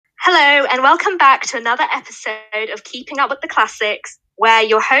Hello, and welcome back to another episode of Keeping Up with the Classics, where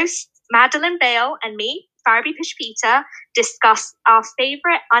your hosts, Madeline Bale and me, Farabee Pushpita, discuss our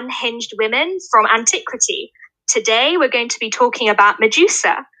favorite unhinged women from antiquity. Today, we're going to be talking about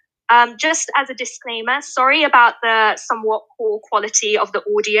Medusa. Just as a disclaimer, sorry about the somewhat poor quality of the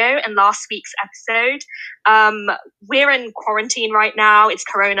audio in last week's episode. We're in quarantine right now, it's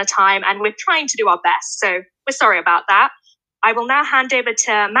Corona time, and we're trying to do our best, so we're sorry about that. I will now hand over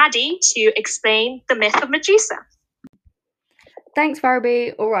to Maddie to explain the myth of Medusa. Thanks,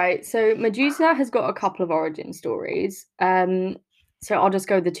 Farabee. All right, so Medusa has got a couple of origin stories. So I'll just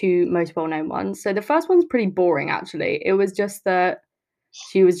go the two most well-known ones. So the first one's pretty boring, actually. It was just that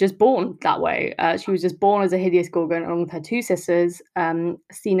she was just born that way. She was just born as a hideous Gorgon along with her two sisters,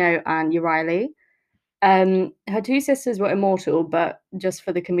 Sino and Euryale. Her two sisters were immortal, but just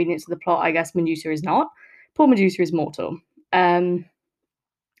for the convenience of the plot, I guess Medusa is not. Poor Medusa is mortal. And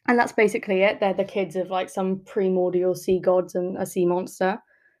that's basically it. They're the kids of like some primordial sea gods and a sea monster,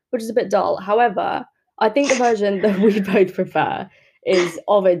 which is a bit dull. However, I think the version that we both prefer is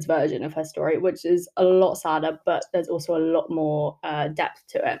Ovid's version of her story, which is a lot sadder, but there's also a lot more depth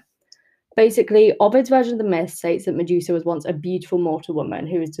to it. Basically, Ovid's version of the myth states that Medusa was once a beautiful mortal woman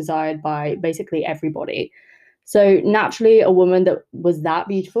who was desired by basically everybody. So naturally, a woman that was that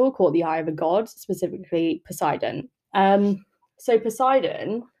beautiful caught the eye of a god, specifically Poseidon. So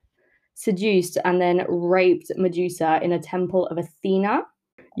Poseidon seduced and then raped Medusa in a temple of Athena.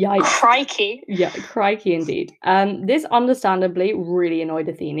 Yikes. Crikey. Yeah, crikey indeed. This understandably really annoyed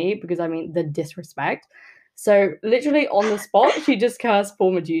Athene because, I mean, the disrespect. So literally on the spot, she just cursed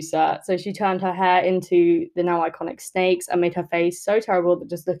poor Medusa. So she turned her hair into the now iconic snakes and made her face so terrible that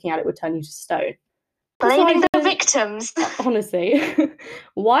just looking at it would turn you to stone. Blaming the victims. Honestly.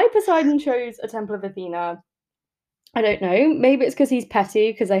 Why Poseidon chose a temple of Athena, I don't know. Maybe it's because he's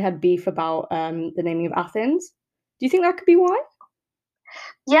petty because they had beef about the naming of Athens. Do you think that could be why?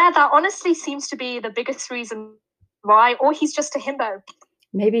 Yeah, that honestly seems to be the biggest reason why, or he's just a himbo.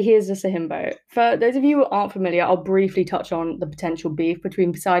 Maybe he is just a himbo. For those of you who aren't familiar, I'll briefly touch on the potential beef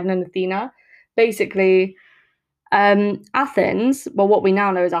between Poseidon and Athena. Basically, Athens, well, what we now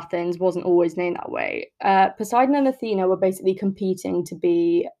know as Athens, wasn't always named that way. Poseidon and Athena were basically competing to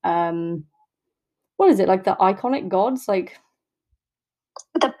be, what is it, like the iconic gods? Like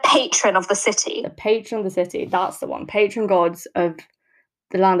the patron of the city. The patron of the city, that's the one. Patron gods of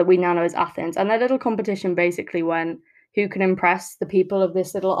the land that we now know as Athens. And their little competition basically went who can impress the people of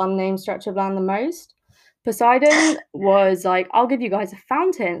this little unnamed stretch of land the most. Poseidon was like, I'll give you guys a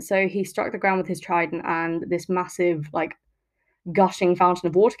fountain. So he struck the ground with his trident and this massive, like, gushing fountain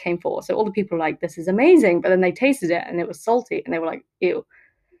of water came forth. So all the people were like, this is amazing. But then they tasted it and it was salty and they were like, ew.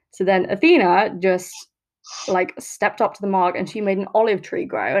 So then Athena just like stepped up to the mark and she made an olive tree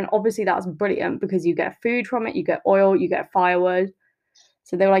grow. And obviously that's brilliant because you get food from it, you get oil, you get firewood.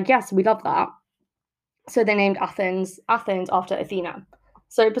 So they were like, yes, we love that. So they named Athens after Athena.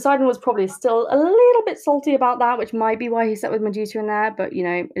 So Poseidon was probably still a little bit salty about that, which might be why he slept with Medusa in there, but you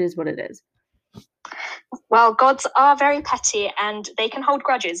know, it is what it is. Well, gods are very petty and they can hold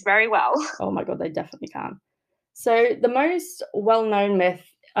grudges very well. Oh my god, they definitely can. So the most well-known myth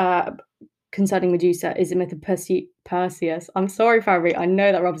concerning Medusa is the myth of Perseus. I'm sorry, Farabee, I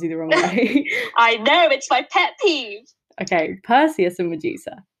know that rubs you the wrong way. I know, it's my pet peeve. Okay, Perseus and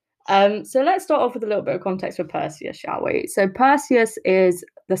Medusa. So let's start off with a little bit of context for Perseus, shall we? So Perseus is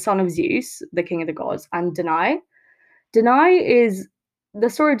the son of Zeus, the king of the gods, and Danae. The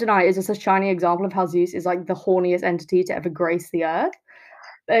story of Danae is just a shining example of how Zeus is like the horniest entity to ever grace the earth.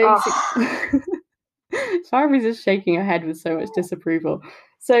 Farabee's just shaking her head with so much disapproval.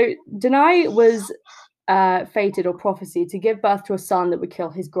 So Danae was fated or prophesied to give birth to a son that would kill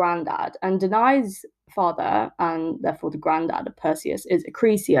his granddad. And Danae's father, and therefore the granddad of Perseus, is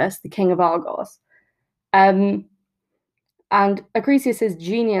Acrisius, the king of Argos. And Acrisius's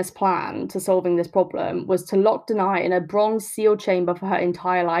genius plan to solving this problem was to lock Danae in a bronze sealed chamber for her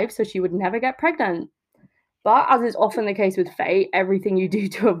entire life so she would never get pregnant. But as is often the case with fate, everything you do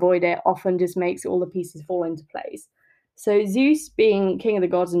to avoid it often just makes all the pieces fall into place. So Zeus, being king of the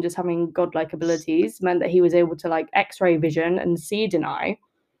gods and just having godlike abilities, meant that he was able to like X-ray vision and see Danae.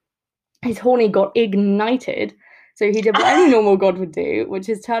 His horny got ignited. So he did what any normal god would do, which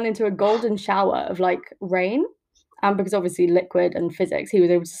is turn into a golden shower of like rain. And because obviously liquid and physics, he was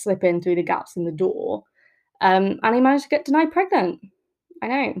able to slip in through the gaps in the door. And he managed to get Danae pregnant. I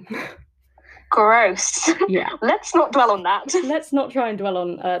know. Gross. Yeah. Let's not dwell on that. Let's not try and dwell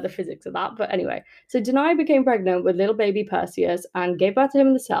on the physics of that. But anyway, so Danae became pregnant with little baby Perseus and gave birth to him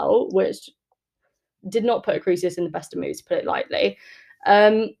in the cell, which did not put Acrisius in the best of moods, to put it lightly.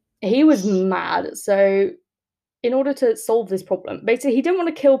 he was mad. So in order to solve this problem, basically he didn't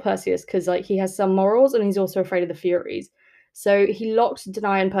want to kill Perseus because like he has some morals and he's also afraid of the Furies. So he locked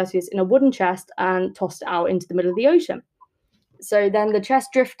Danae and Perseus in a wooden chest and tossed it out into the middle of the ocean. So then the chest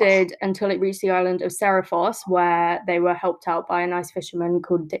drifted until it reached the island of Seriphos, where they were helped out by a nice fisherman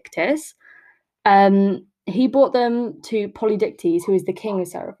called Dictys. He brought them to Polydictes, who is the king of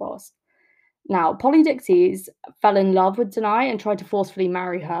Seriphos. Now, Polydictes fell in love with Danae and tried to forcefully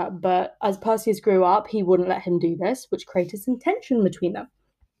marry her, but as Perseus grew up, he wouldn't let him do this, which created some tension between them.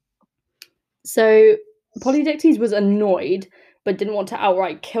 So Polydictes was annoyed, but didn't want to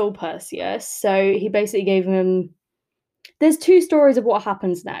outright kill Perseus, so he basically gave him... There's two stories of what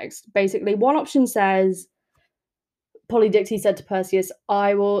happens next. Basically, one option says Polydictes said to Perseus,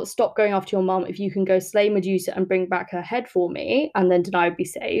 I will stop going after your mum if you can go slay Medusa and bring back her head for me, and then Danae would be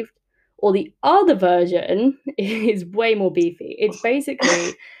saved. Or the other version is way more beefy. It's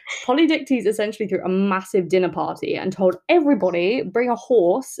basically Polydictes essentially threw a massive dinner party and told everybody, bring a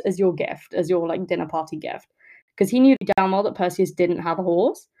horse as your gift, as your like dinner party gift. Because he knew damn well that Perseus didn't have a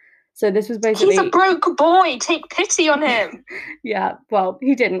horse. So this was basically... He's a broke boy. Take pity on him. Yeah, well,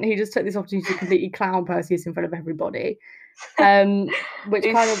 he didn't. He just took this opportunity to completely clown Perseus in front of everybody, which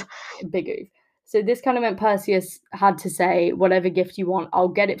kind of... Big oof. So this kind of meant Perseus had to say, whatever gift you want, I'll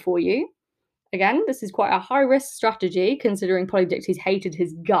get it for you. Again, this is quite a high-risk strategy, considering Polydictes hated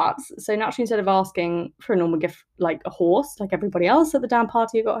his guts. So naturally, instead of asking for a normal gift like a horse, like everybody else at the damn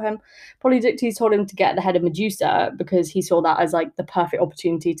party got him, Polydictes told him to get the head of Medusa because he saw that as like the perfect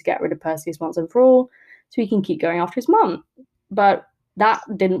opportunity to get rid of Perseus once and for all, so he can keep going after his mum. But that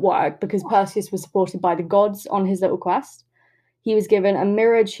didn't work because Perseus was supported by the gods on his little quest. He was given a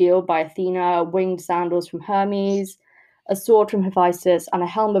mirrored shield by Athena, winged sandals from Hermes, a sword from Hephaestus, and a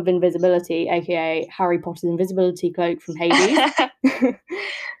helm of invisibility, aka Harry Potter's invisibility cloak from Hades.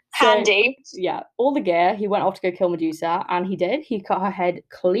 Handy. Yeah, all the gear. He went off to go kill Medusa, and he did. He cut her head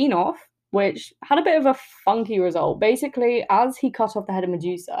clean off, which had a bit of a funky result. Basically, as he cut off the head of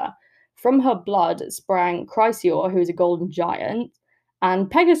Medusa, from her blood sprang Chrysaor, who is a golden giant,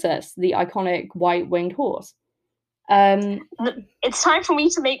 and Pegasus, the iconic white-winged horse. It's time for me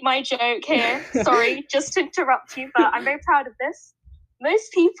to make my joke here. Sorry, just to interrupt you, but I'm very proud of this.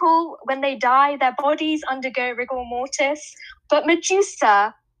 Most people, when they die, their bodies undergo rigor mortis, but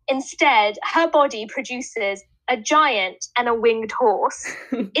Medusa, instead, her body produces a giant and a winged horse.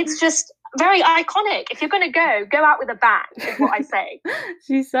 It's just very iconic. If you're going to go out with a bang, is what I say.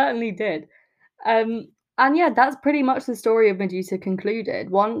 She certainly did. And yeah, that's pretty much the story of Medusa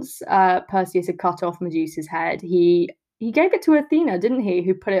concluded. Once Perseus had cut off Medusa's head, he gave it to Athena, didn't he?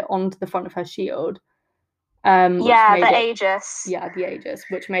 Who put it onto the front of her shield. The Aegis. Yeah, the Aegis,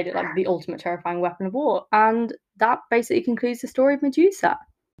 which made it like the ultimate terrifying weapon of war. And that basically concludes the story of Medusa.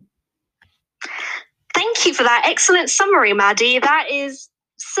 Thank you for that excellent summary, Maddie. That is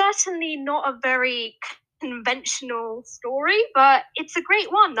certainly not a very conventional story, but it's a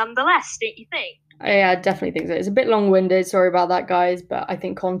great one nonetheless, don't you think? Yeah, I definitely think so. It's a bit long-winded, sorry about that, guys, but I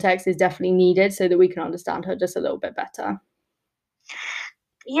think context is definitely needed so that we can understand her just a little bit better.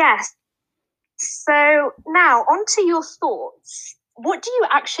 Yes. So now, on to your thoughts. What do you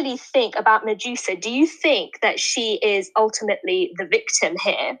actually think about Medusa? Do you think that she is ultimately the victim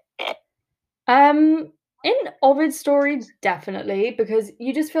here? In Ovid's story, definitely, because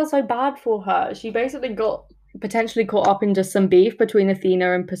you just feel so bad for her. She basically got potentially caught up in just some beef between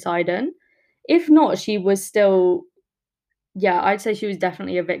Athena and Poseidon. If not, she was still... Yeah, I'd say she was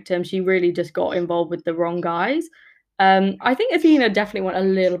definitely a victim. She really just got involved with the wrong guys. I think Athena definitely went a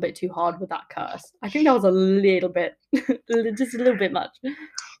little bit too hard with that curse. I think that was a little bit, just a little bit much.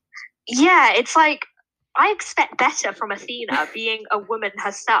 Yeah, it's like, I expect better from Athena being a woman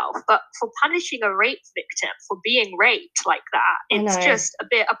herself, but for punishing a rape victim for being raped like that, it's just a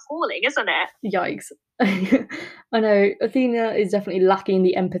bit appalling, isn't it? Yikes. I know, Athena is definitely lacking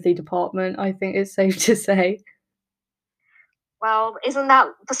the empathy department, I think it's safe to say. Well, isn't that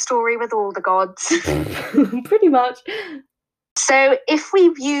the story with all the gods? Pretty much. So if we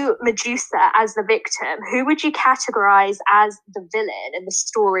view Medusa as the victim, who would you categorize as the villain in the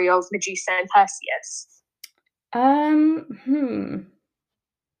story of Medusa and Perseus?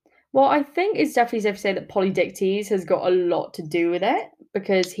 Well, I think it's definitely safe to say that Polydictes has got a lot to do with it,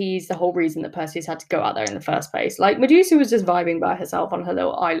 because he's the whole reason that Perseus had to go out there in the first place. Like, Medusa was just vibing by herself on her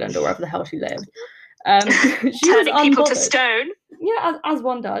little island or wherever the hell she lived. She turning was people to stone. Yeah, as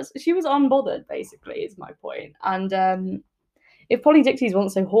one does. She was unbothered, basically, is my point. And if Polydictes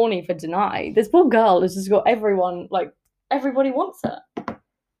wasn't so horny for Danae, this poor girl has just got everyone, like, everybody wants her.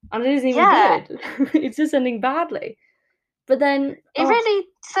 And it isn't even good. It's just ending badly. But then it really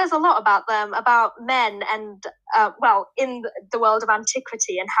says a lot about them, about men, and in the world of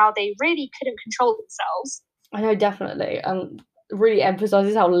antiquity, and how they really couldn't control themselves. I know, definitely, and really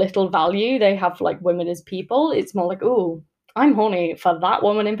emphasizes how little value they have for like women as people. It's more like, oh, I'm horny for that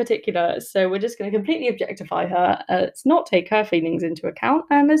woman in particular, so we're just going to completely objectify her. Let's not take her feelings into account,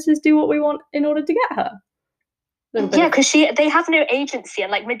 and let's just do what we want in order to get her. Yeah, because they have no agency,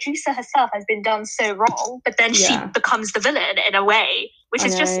 and like Medusa herself has been done so wrong, but then she becomes the villain in a way, which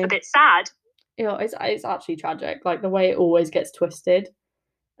is just a bit sad. Yeah, it's actually tragic, like the way it always gets twisted.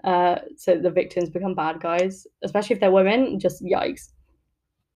 So the victims become bad guys, especially if they're women. Just yikes.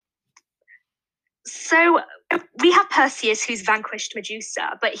 So we have Perseus, who's vanquished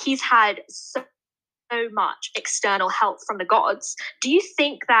Medusa, but he's had so much external help from the gods. Do you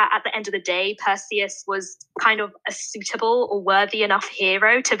think that at the end of the day, Perseus was kind of a suitable or worthy enough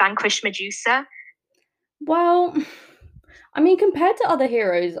hero to vanquish Medusa? Well, I mean, compared to other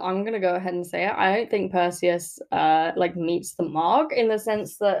heroes, I'm gonna go ahead and say it. I don't think Perseus meets the mark, in the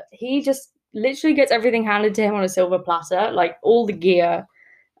sense that he just literally gets everything handed to him on a silver platter, like all the gear,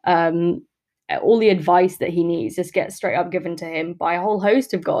 all the advice that he needs just gets straight up given to him by a whole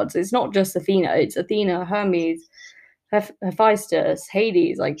host of gods. It's not just Athena, it's Athena, Hermes, Hephaestus,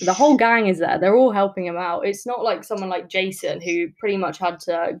 Hades, like the whole gang is there. They're all helping him out. It's not like someone like Jason, who pretty much had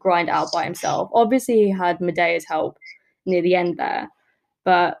to grind out by himself. Obviously, he had Medea's help near the end there,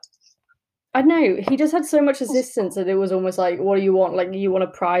 but I don't know, he just had so much assistance that it was almost like, what do you want? Like, you want a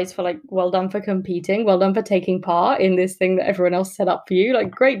prize for, like, well done for competing, well done for taking part in this thing that everyone else set up for you.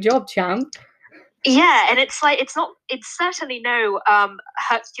 Like, great job, champ. Yeah, and it's like, it's certainly no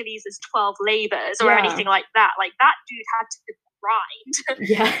Hercules' 12 labors or anything like that. Like, that dude had to grind.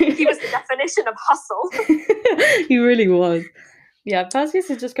 Yeah. He was the definition of hustle. He really was. Yeah, Perseus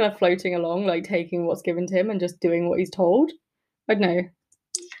is just kind of floating along, like taking what's given to him and just doing what he's told. I don't know.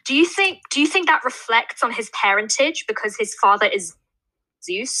 Do you think that reflects on his parentage because his father is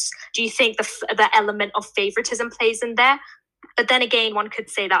Zeus? Do you think the element of favoritism plays in there? But then again, one could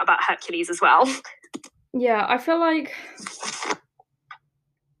say that about Hercules as well. Yeah, I feel like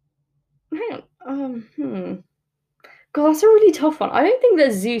God, that's a really tough one. I don't think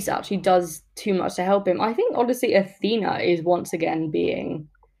that Zeus actually does too much to help him. I think honestly Athena is once again being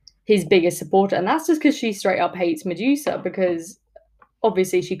his biggest supporter, and that's just because she straight up hates Medusa, because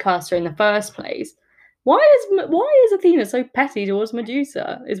obviously she cursed her in the first place. Why is Athena so petty towards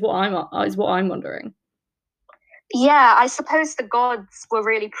Medusa? Is what I'm wondering. Yeah, I suppose the gods were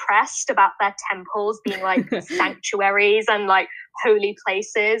really pressed about their temples being like sanctuaries and like holy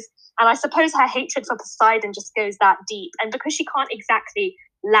places. And I suppose her hatred for Poseidon just goes that deep. And because she can't exactly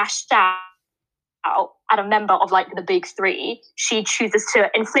lash out at a member of like the big three, she chooses to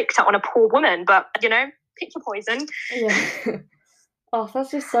inflict it on a poor woman. But, you know, pick your poison. Yeah. Oh,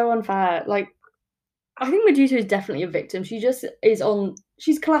 that's just so unfair. Like, I think Medusa is definitely a victim. She just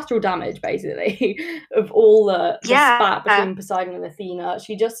she's collateral damage, basically, of all the spat between Poseidon and Athena.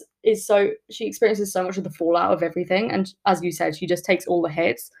 She experiences so much of the fallout of everything. And as you said, she just takes all the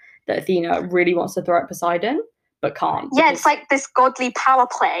hits that Athena really wants to throw at Poseidon, but can't. Yeah, it's like this godly power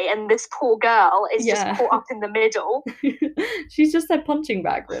play, and this poor girl is just caught up in the middle. She's just their punching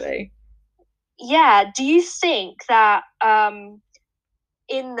bag, really. Yeah, do you think that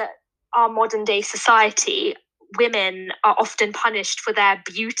in our modern day society, women are often punished for their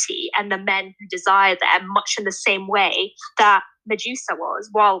beauty and the men who desire them, much in the same way that Medusa was,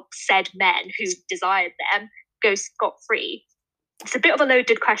 while said men who desired them go scot-free? It's a bit of a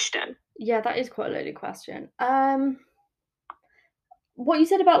loaded question. Yeah, that is quite a loaded question. What you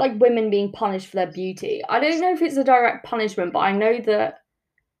said about like women being punished for their beauty, I don't know if it's a direct punishment, but I know that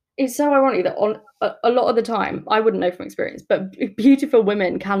it's so ironic that on a lot of the time, I wouldn't know from experience, but beautiful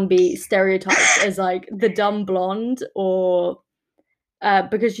women can be stereotyped as like the dumb blonde, or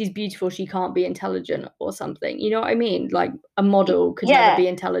because she's beautiful, she can't be intelligent or something. You know what I mean? Like a model could never be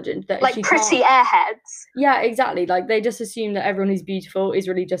intelligent. That like pretty airheads. Yeah, exactly. Like they just assume that everyone who's beautiful is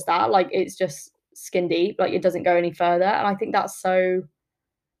really just that. Like it's just skin deep. Like it doesn't go any further. And I think that's so.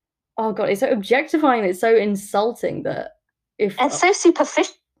 Oh God, it's so objectifying. It's so insulting that and so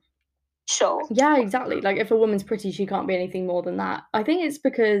superficial. Yeah, exactly. Like if a woman's pretty, she can't be anything more than that. I think it's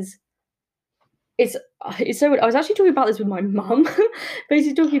because it's so. I was actually talking about this with my mum,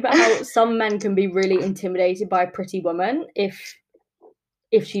 basically talking about how some men can be really intimidated by a pretty woman if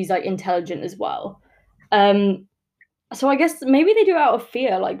she's like intelligent as well. So I guess maybe they do it out of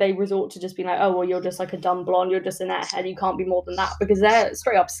fear, like they resort to just being like, oh well, you're just like a dumb blonde, you're just in that head, you can't be more than that, because they're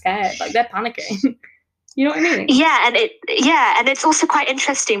straight up scared, like they're panicking. You know what I mean? Yeah, and it's also quite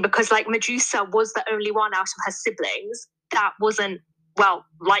interesting because like Medusa was the only one out of her siblings that wasn't, well,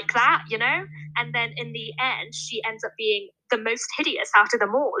 like that, you know? And then in the end, she ends up being the most hideous out of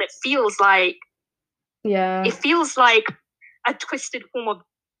them all. It feels like a twisted form of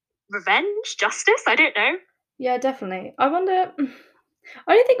revenge, justice. I don't know. Yeah, definitely. I wonder.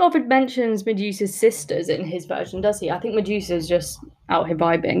 I don't think Ovid mentions Medusa's sisters in his version, does he? I think Medusa's just out here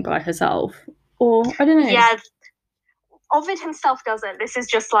vibing by herself. Or, I don't know. Yeah, Ovid himself doesn't. This is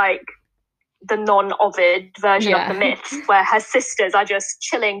just like the non-Ovid version of the myths, where her sisters are just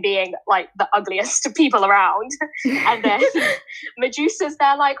chilling, being like the ugliest people around. And then Medusa's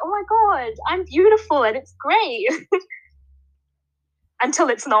there like, oh my god, I'm beautiful and it's great. Until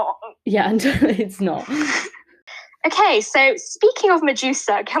it's not. Yeah, until it's not. Okay, so speaking of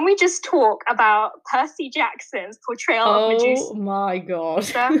Medusa, can we just talk about Percy Jackson's portrayal of Medusa? Oh my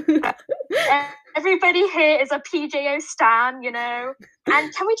god. Everybody here is a PJO stan, you know?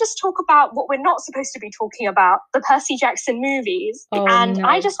 And can we just talk about what we're not supposed to be talking about, the Percy Jackson movies?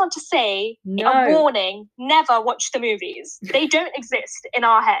 I just want to say, a warning, never watch the movies. They don't exist in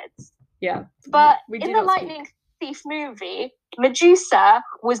our heads. Yeah. But in the Lightning Thief movie, Medusa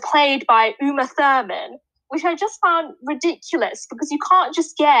was played by Uma Thurman, which I just found ridiculous, because you can't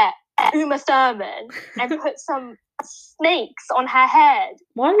just get Uma Thurman and put some snakes on her head.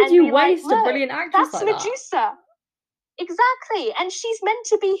 Why would you waste a brilliant actress like that? That's Medusa. Exactly. And she's meant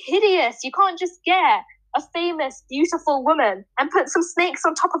to be hideous. You can't just get a famous, beautiful woman and put some snakes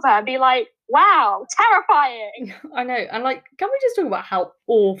on top of her and be like, wow, terrifying. I know. And like, can we just talk about how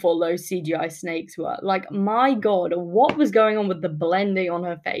awful those CGI snakes were? Like, my god, what was going on with the blending on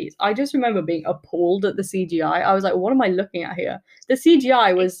her face? I just remember being appalled at the CGI. I was like, what am I looking at here? The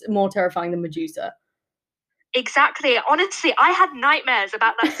CGI was more terrifying than Medusa. Exactly. Honestly, I had nightmares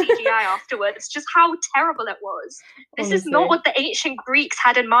about that CGI afterwards, just how terrible it was. This is not what the ancient Greeks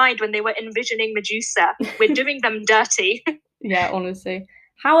had in mind when they were envisioning Medusa. We're doing them dirty. Yeah, honestly.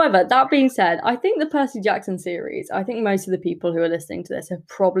 However, that being said, I think the Percy Jackson series, I think most of the people who are listening to this have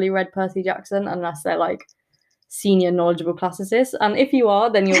probably read Percy Jackson, unless they're like senior knowledgeable classicists. And if you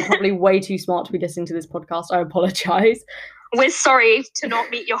are, then you're probably way too smart to be listening to this podcast. I apologize. We're sorry to not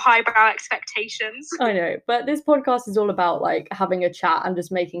meet your highbrow expectations. I know, but this podcast is all about like having a chat and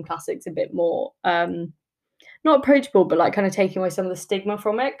just making classics a bit more not approachable, but like kind of taking away some of the stigma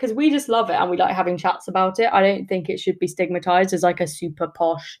from it, because we just love it and we like having chats about it. I don't think it should be stigmatized as like a super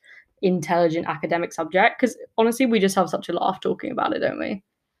posh, intelligent academic subject, because honestly we just have such a laugh talking about it, don't we?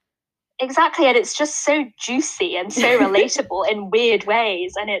 Exactly, and it's just so juicy and so relatable in weird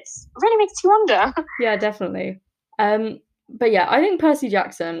ways, and it's really makes you wonder. Yeah, definitely. But yeah, I think Percy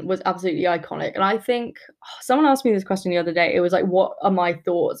Jackson was absolutely iconic. And I think someone asked me this question the other day. It was like, what are my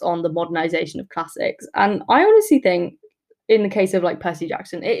thoughts on the modernization of classics? And I honestly think in the case of like Percy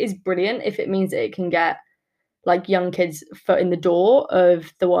Jackson, it is brilliant if it means that it can get like young kids' foot in the door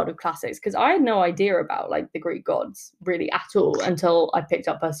of the world of classics. Because I had no idea about like the Greek gods really at all until I picked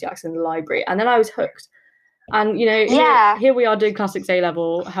up Percy Jackson in the library. And then I was hooked. And, you know, here we are doing classics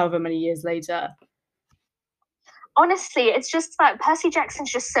A-level, however many years later. Honestly, it's just like Percy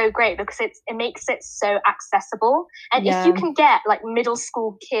Jackson's just so great because it makes it so accessible. And if you can get like middle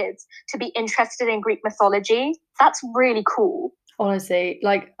school kids to be interested in Greek mythology, that's really cool. Honestly,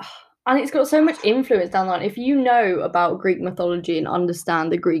 like, and it's got so much influence down the line. If you know about Greek mythology and understand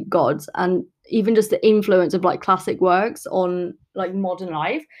the Greek gods and even just the influence of like classic works on like modern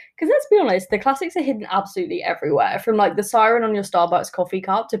life, because let's be honest, the classics are hidden absolutely everywhere, from like the siren on your Starbucks coffee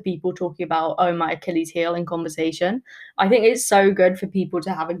cup to people talking about, oh, my Achilles heel in conversation. I think it's so good for people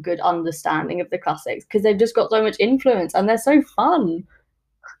to have a good understanding of the classics because they've just got so much influence and they're so fun.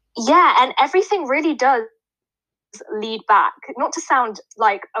 Yeah, and everything really does lead back, not to sound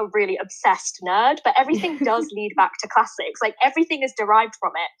like a really obsessed nerd, but everything does lead back to classics. Like everything is derived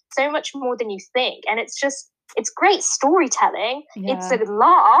from it so much more than you think, and it's great storytelling. It's a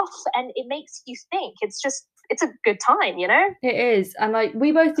laugh and it makes you think. It's a good time, you know? It is. And like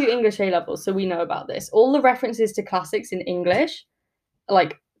we both do English A levels, so we know about this. All the references to classics in English,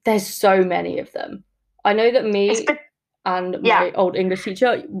 like there's so many of them. I know that me and my old English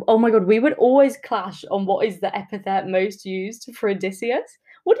teacher, oh my god, we would always clash on what is the epithet most used for Odysseus.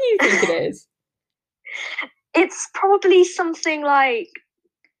 What do you think it is? It's probably something like,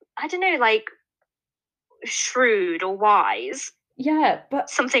 I don't know, like shrewd or wise. Yeah, but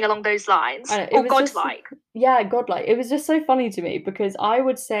something along those lines. Or godlike. Godlike. It was just so funny to me because I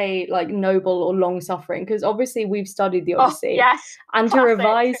would say like noble or long-suffering, because obviously we've studied the Odyssey. Oh, yes. And to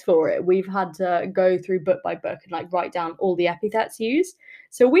revise for it, we've had to go through book by book and like write down all the epithets used.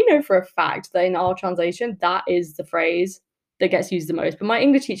 So we know for a fact that in our translation, that is the phrase that gets used the most. But my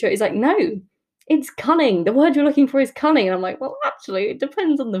English teacher is like, no, it's cunning. The word you're looking for is cunning. And I'm like, well, actually, it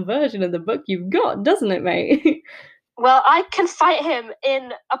depends on the version of the book you've got, doesn't it, mate? Well, I can fight him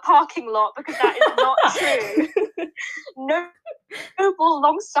in a parking lot because that is not true. Noble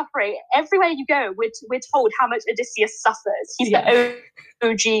long suffering. Everywhere you go, we're told how much Odysseus suffers. He's the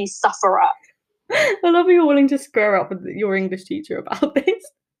OG sufferer. I love you're willing to square up with your English teacher about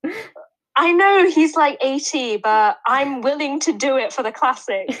this. I know he's like 80, but I'm willing to do it for the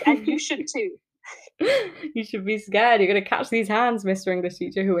classics, and you should too. You should be scared. You're going to catch these hands, Mr. English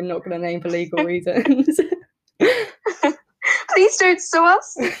teacher, who we're not going to name for legal reasons. Please don't sue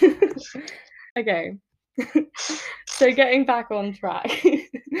us. Okay. So getting back on track, we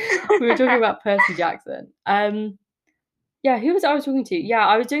were talking about Percy Jackson. Yeah, who was I was talking to? Yeah,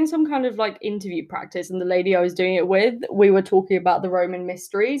 I was doing some kind of like interview practice, and the lady I was doing it with, we were talking about the Roman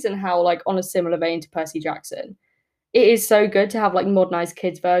mysteries and how, like, on a similar vein to Percy Jackson, it is so good to have like modernized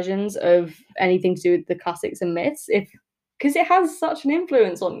kids versions of anything to do with the classics and myths, because it has such an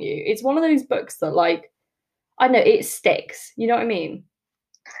influence on you. It's one of those books that, like, I don't know, it sticks. You know what I mean?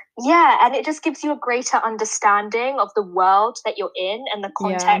 Yeah, and it just gives you a greater understanding of the world that you're in and the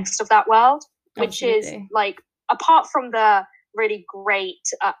context of that world, which is like, apart from the really great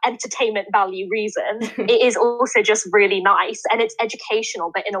entertainment value reasons, it is also just really nice, and it's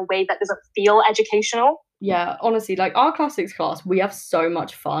educational, but in a way that doesn't feel educational. Yeah, honestly, like our classics class, we have so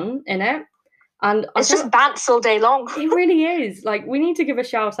much fun in it. And it's just bants all day long. It really is. Like, we need to give a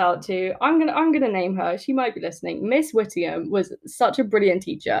shout out to, I'm gonna name her. She might be listening. Miss Whittingham was such a brilliant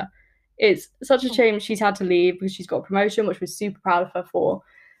teacher. It's such a shame she's had to leave because she's got a promotion, which we're super proud of her for.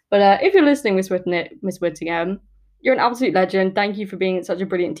 But if you're listening, Miss Whittingham, you're an absolute legend. Thank you for being such a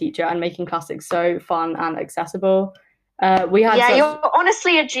brilliant teacher and making classics so fun and accessible. You're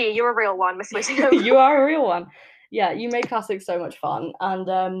honestly a G. You're a real one, Miss Whittingham. You are a real one. Yeah, you make classics so much fun.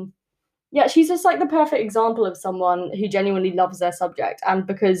 And yeah, she's just like the perfect example of someone who genuinely loves their subject, and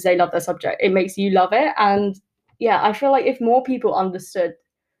because they love their subject, it makes you love it. And yeah, I feel like if more people understood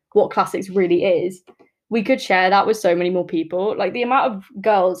what classics really is, we could share that with so many more people. Like, the amount of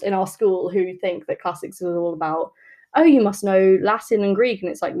girls in our school who think that classics is all about, oh, you must know Latin and Greek, and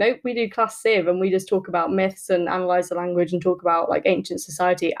it's like, nope, we do class civ and we just talk about myths and analyze the language and talk about like ancient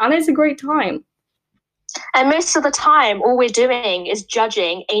society, and it's a great time. And most of the time, all we're doing is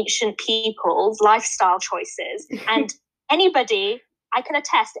judging ancient people's lifestyle choices. And anybody, I can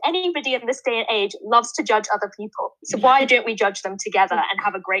attest, anybody in this day and age loves to judge other people. So why don't we judge them together and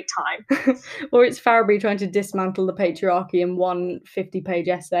have a great time? Or it's Farabee trying to dismantle the patriarchy in one 50-page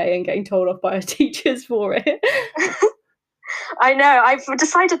essay and getting told off by her teachers for it. I know. I've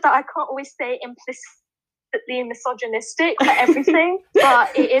decided that I can't always say implicitly misogynistic for everything,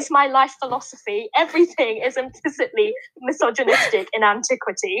 but it is my life philosophy. Everything is implicitly misogynistic in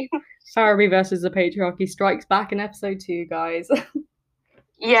antiquity. Farabee versus the patriarchy strikes back in episode 2, guys.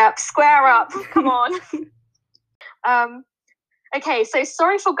 Yep, square up. Come on. Okay, so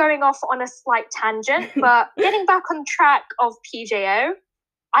sorry for going off on a slight tangent, but getting back on track of PJO,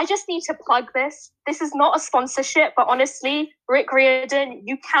 I just need to plug this. This is not a sponsorship, but honestly, Rick Riordan,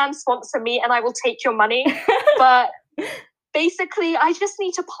 you can sponsor me and I will take your money. But basically, I just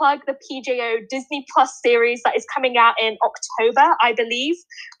need to plug the PJO Disney Plus series that is coming out in October, I believe.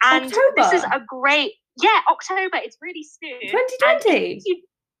 And this is a great, October. It's really soon. 2020.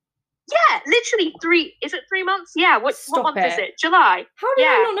 Yeah, literally 3 months? Yeah, what month is it? July. How did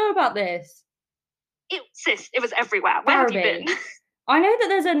I not know about this? It was everywhere. Where have you been? I know that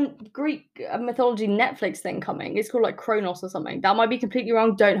there's a Greek mythology Netflix thing coming. It's called like Kronos or something. That might be completely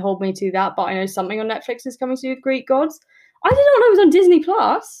wrong. Don't hold me to that. But I know something on Netflix is coming to do with Greek gods. I did not know it was on Disney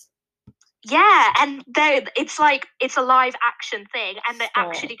Plus. Yeah, and it's a live action thing, and they're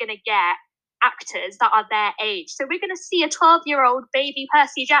actually going to get actors that are their age. So we're going to see a 12-year-old baby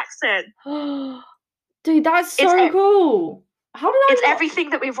Percy Jackson. Dude, that's so cool. It's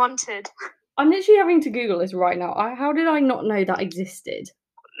everything that we wanted. I'm literally having to Google this right now. How did I not know that existed?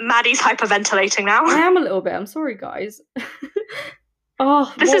 Maddie's hyperventilating now. I am a little bit. I'm sorry, guys.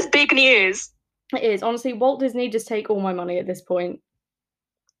 This is big news. It is. Honestly, Walt Disney, just take all my money at this point.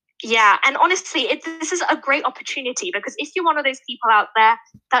 Yeah, and honestly, this is a great opportunity, because if you're one of those people out there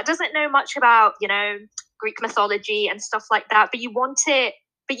that doesn't know much about, Greek mythology and stuff like that, but you want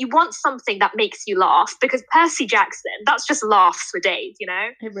something that makes you laugh, because Percy Jackson, that's just laughs for days,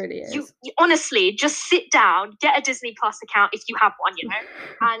 It really is. You honestly just sit down, get a Disney Plus account if you have one,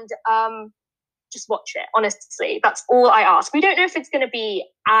 and just watch it. Honestly, that's all I ask. We don't know if it's going to be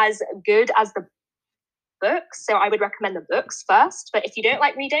as good as the books, so I would recommend the books first. But if you don't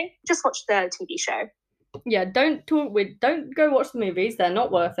like reading, just watch the TV show. Yeah, don't go watch the movies. They're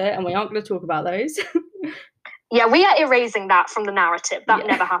not worth it, and we aren't going to talk about those. Yeah, we are erasing that from the narrative. That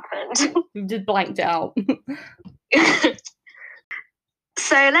Yeah. never happened. We've just blanked it out.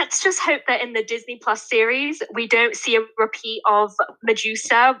 So let's just hope that in the Disney Plus series, we don't see a repeat of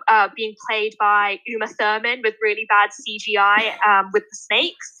Medusa being played by Uma Thurman with really bad CGI with the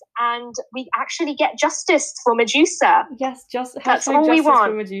snakes, and we actually get justice for Medusa. Yes, That's hashtag all we justice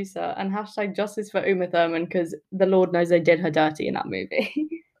want. for Medusa and hashtag justice for Uma Thurman, because the Lord knows they did her dirty in that movie.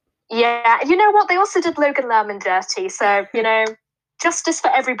 Yeah, you know what? They also did Logan Lerman dirty, so justice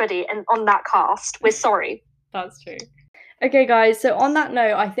for everybody and on that cast. We're sorry. That's true. Okay, guys, so on that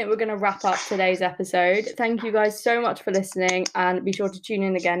note, I think we're going to wrap up today's episode. Thank you guys so much for listening, and be sure to tune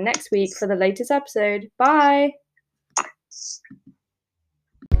in again next week for the latest episode. Bye!